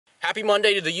Happy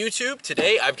Monday to the YouTube.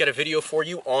 Today I've got a video for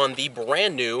you on the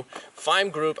brand new FIME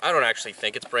Group. I don't actually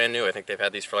think it's brand new. I think they've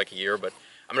had these for like a year, but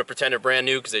I'm going to pretend they're brand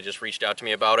new because they just reached out to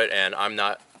me about it and I'm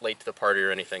not late to the party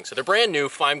or anything. So they're brand new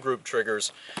FIME Group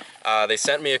triggers. They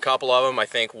sent me a couple of them. I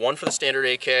think one for the standard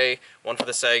AK, one for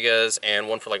the Segas, and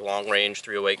one for like long range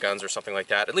 308 guns or something like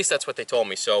that. At least that's what they told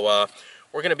me. So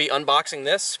we're going to be unboxing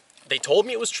this. They told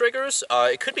me it was triggers.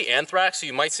 It could be anthrax, so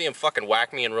you might see them fucking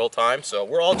whack me in real time. So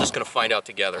we're all just going to find out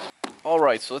together. All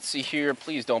right, so let's see here.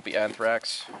 Please don't be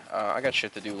anthrax. I got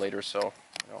shit to do later, so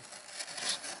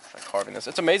just try carving this.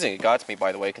 It's amazing it got to me,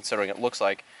 by the way, considering it looks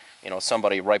like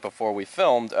somebody right before we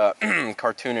filmed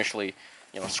cartoonishly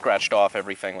scratched off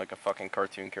everything like a fucking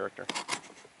cartoon character.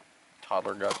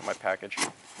 Toddler got to my package.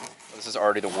 This is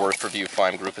already the worst review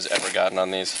FIME Group has ever gotten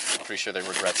on these. Pretty sure they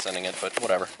regret sending it, but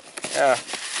whatever. Yeah,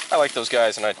 I like those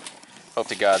guys, and I hope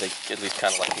to God they at least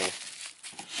kind of like me.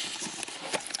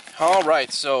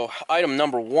 Alright, so item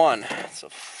number one. It's a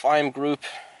FIME Group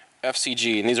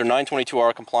FCG, and these are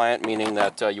 922R compliant, meaning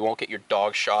that you won't get your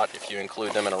dog shot if you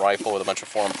include them in a rifle with a bunch of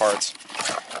foreign parts.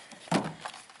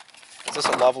 Is this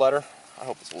a love letter? I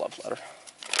hope it's a love letter.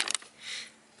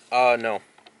 No.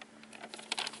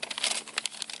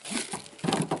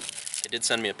 They did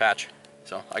send me a patch,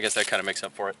 so I guess that kind of makes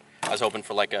up for it. I was hoping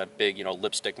for like a big,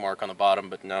 lipstick mark on the bottom,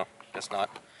 but no, guess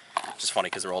not. Just funny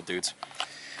because they're all dudes.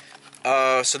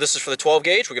 So this is for the 12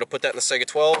 gauge. We're going to put that in the Sega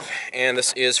 12, and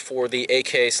this is for the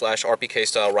AK/RPK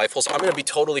style rifles. I'm going to be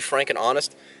totally frank and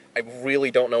honest. I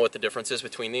really don't know what the difference is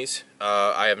between these.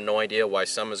 I have no idea why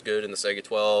some is good in the Sega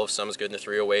 12, some is good in the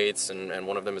 308s, and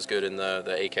one of them is good in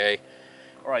the AK.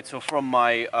 Alright, so from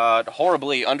my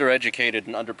horribly undereducated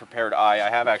and underprepared eye,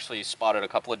 I have actually spotted a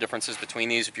couple of differences between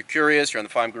these. If you're curious, you're on the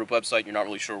FIME Group website, you're not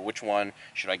really sure which one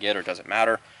should I get or does it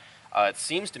matter. It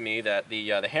seems to me that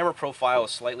the hammer profile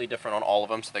is slightly different on all of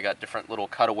them, so they got different little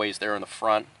cutaways there in the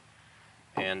front,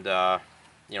 and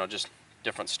just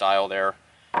different style there.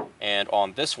 And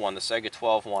on this one, the Sega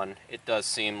 12 one, it does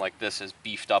seem like this is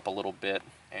beefed up a little bit,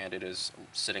 and it is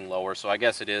sitting lower. So I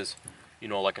guess it is,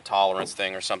 like a tolerance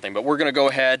thing or something. But we're going to go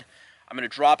ahead. I'm going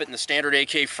to drop it in the standard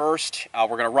AK first. We're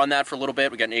going to run that for a little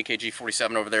bit. We got an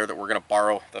AKG-47 over there that we're going to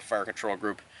borrow the Fire Control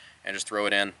Group and just throw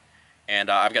it in.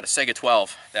 And I've got a Sega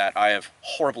 12 that I have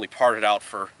horribly parted out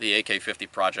for the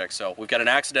AK-50 project. So we've got an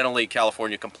accidentally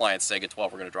California compliant Sega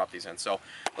 12 we're going to drop these in. So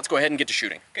let's go ahead and get to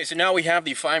shooting. Okay, so now we have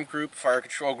the FIME Group Fire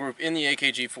Control Group in the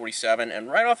AKG-47.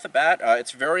 And right off the bat,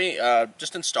 it's very,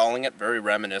 just installing it, very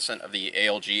reminiscent of the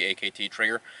ALG AKT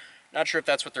trigger. Not sure if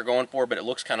that's what they're going for, but it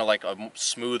looks kind of like a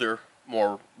smoother,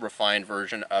 more refined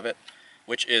version of it,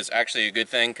 which is actually a good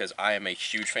thing because I am a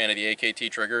huge fan of the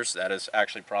AKT triggers. That is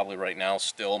actually probably right now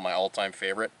still my all-time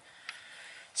favorite.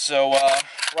 So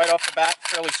right off the bat,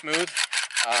 fairly smooth.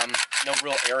 No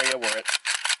real area where it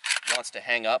wants to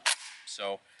hang up.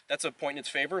 So that's a point in its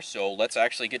favor. So let's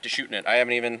actually get to shooting it. I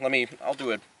haven't even, I'll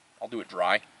do it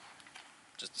dry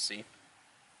just to see.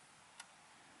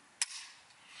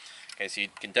 Okay, so you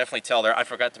can definitely tell there, I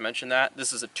forgot to mention that.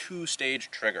 This is a two-stage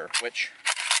trigger, which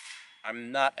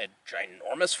I'm not a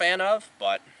ginormous fan of,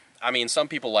 but, some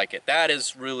people like it. That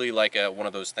is really like one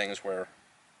of those things where,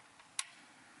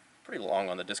 pretty long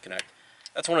on the disconnect.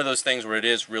 That's one of those things where it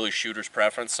is really shooter's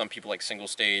preference. Some people like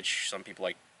single-stage, some people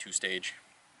like two-stage.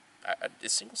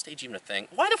 Is single-stage even a thing?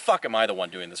 Why the fuck am I the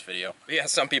one doing this video? But yeah,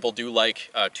 some people do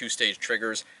like two-stage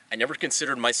triggers. I never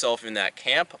considered myself in that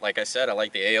camp. Like I said, I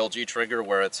like the ALG trigger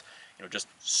where it's just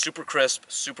super crisp,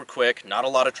 super quick, not a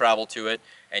lot of travel to it,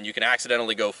 and you can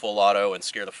accidentally go full auto and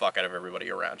scare the fuck out of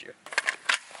everybody around you.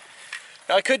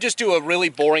 Now, I could just do a really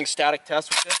boring static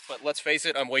test with this, but let's face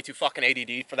it, I'm way too fucking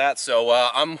ADD for that, so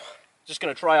I'm just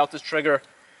going to try out this trigger.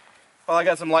 Well, I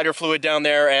got some lighter fluid down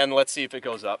there, and let's see if it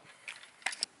goes up.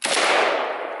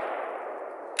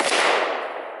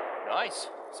 Nice.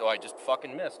 So I just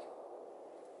fucking missed.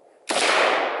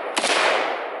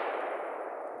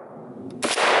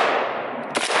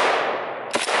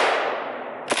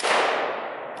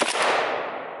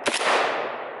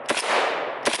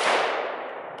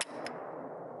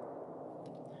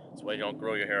 That's why you don't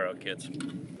grow your hair out, kids.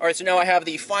 Alright, so now I have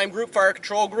the FIME Group Fire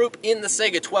Control Group in the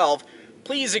Sega 12.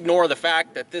 Please ignore the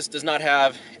fact that this does not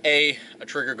have A, a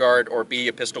trigger guard, or B,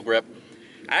 a pistol grip.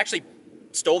 I actually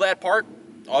stole that part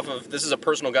off of, this is a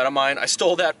personal gun of mine, I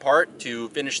stole that part to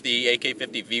finish the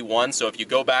AK-50 V1, so if you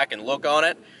go back and look on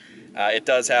it, it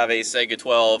does have a Sega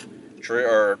 12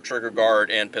 trigger guard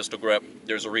and pistol grip.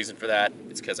 There's a reason for that.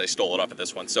 It's because I stole it off of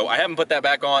this one. So I haven't put that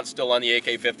back on, still on the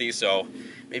AK-50, so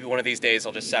maybe one of these days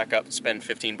I'll just sack up and spend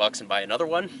 15 bucks and buy another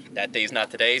one. That day's not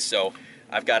today, so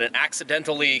I've got an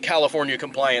accidentally California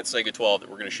compliant Sega 12 that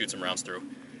we're going to shoot some rounds through.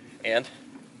 And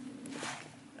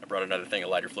brought another thing of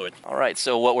lighter fluid. All right,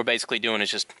 so what we're basically doing is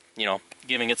just, you know,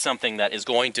 giving it something that is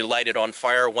going to light it on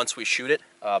fire once we shoot it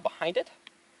behind it.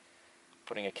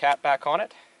 Putting a cap back on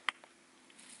it.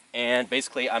 And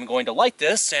basically I'm going to light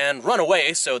this and run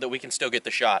away so that we can still get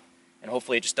the shot. And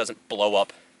hopefully it just doesn't blow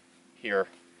up here.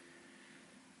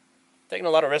 Taking a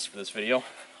lot of risks for this video.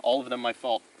 All of them my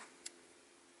fault.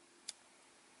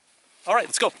 All right,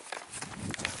 let's go.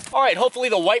 All right, hopefully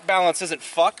the white balance isn't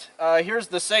fucked. Here's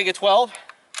the Sega 12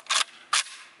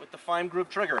 with the FIME Group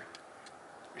trigger.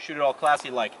 We shoot it all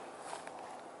classy-like.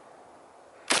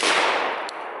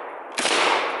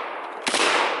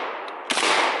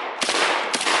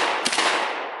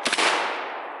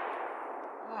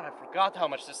 God, I forgot how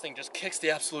much this thing just kicks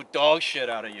the absolute dog shit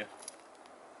out of you.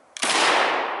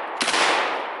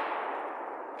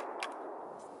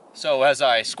 So as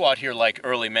I squat here like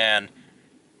early man,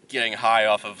 getting high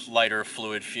off of lighter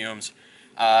fluid fumes,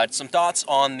 some thoughts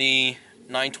on the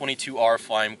 922R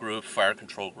FIME Group fire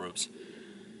control groups.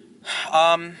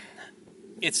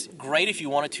 It's great if you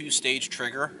want a two-stage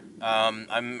trigger.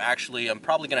 I'm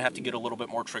probably going to have to get a little bit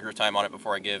more trigger time on it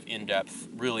before I give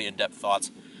really in-depth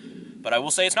thoughts. But I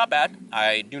will say it's not bad.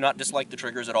 I do not dislike the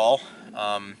triggers at all.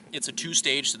 It's a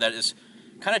two-stage, so that is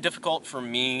kind of difficult for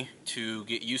me to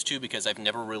get used to because I've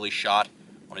never really shot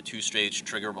on a two-stage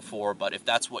trigger before. But if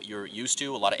that's what you're used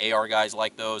to, a lot of AR guys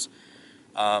like those,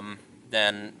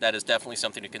 then that is definitely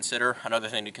something to consider. Another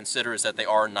thing to consider is that they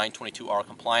are 922R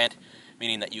compliant,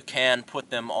 meaning that you can put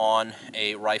them on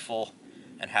a rifle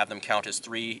and have them count as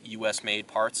 3 US made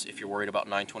parts if you're worried about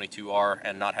 922R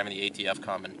and not having the ATF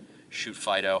come and shoot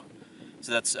FIDO.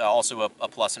 So that's also a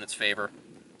plus in its favor.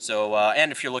 So,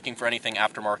 and if you're looking for anything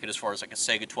aftermarket as far as like a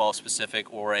Sega 12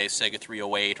 specific or a Sega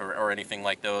 308 or anything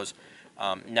like those,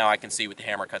 now I can see with the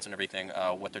hammer cuts and everything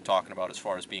what they're talking about as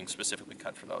far as being specifically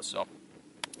cut for those. So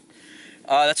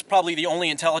that's probably the only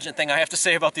intelligent thing I have to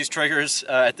say about these triggers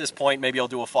at this point. Maybe I'll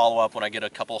do a follow-up when I get a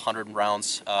couple hundred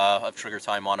rounds of trigger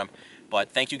time on them.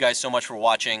 But thank you guys so much for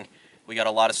watching. We got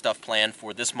a lot of stuff planned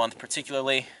for this month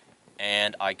particularly,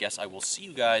 and I guess I will see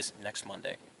you guys next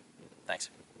Monday. Thanks.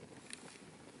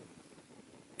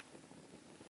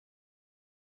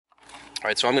 All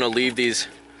right, so I'm going to leave these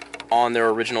on their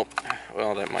original.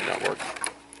 Well, that might not work.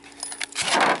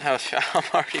 I'm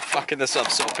already fucking this up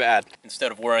so bad.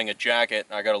 Instead of wearing a jacket,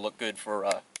 I got to look good for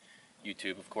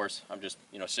YouTube, of course. I'm just,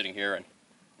 sitting here and,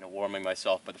 warming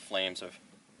myself by the flames of,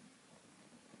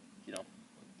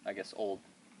 I guess old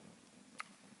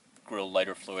grill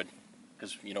lighter fluid,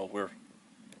 because, we're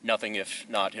nothing if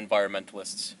not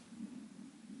environmentalists.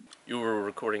 You weren't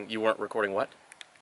recording what?